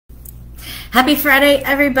Happy Friday,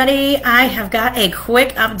 everybody. I have got a quick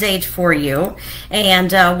update for you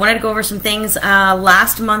and wanted to go over some things.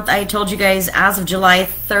 Last month, I told you guys as of July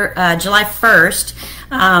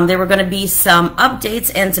 1st, there were going to be some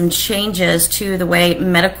updates and some changes to the way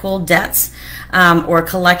medical debts or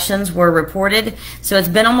collections were reported. So it's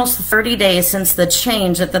been almost 30 days since the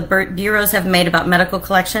change that the bureaus have made about medical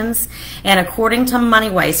collections. And according to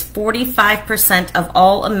MoneyWise, 45% of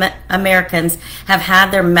all Americans have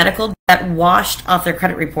had their medical debt washed off their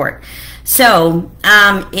credit report. So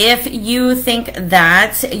if you think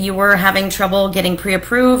that you were having trouble getting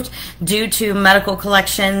pre-approved due to medical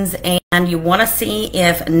collections and you want to see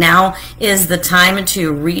if now is the time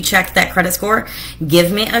to recheck that credit score,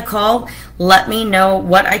 give me a call. Let me know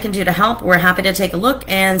what I can do to help. We're happy to take a look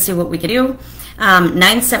and see what we can do.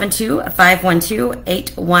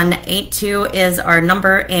 972-512-8182 is our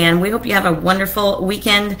number, and we hope you have a wonderful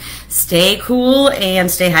weekend. Stay cool and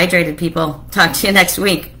stay hydrated, people. Talk to you next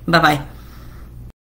week. Bye-bye.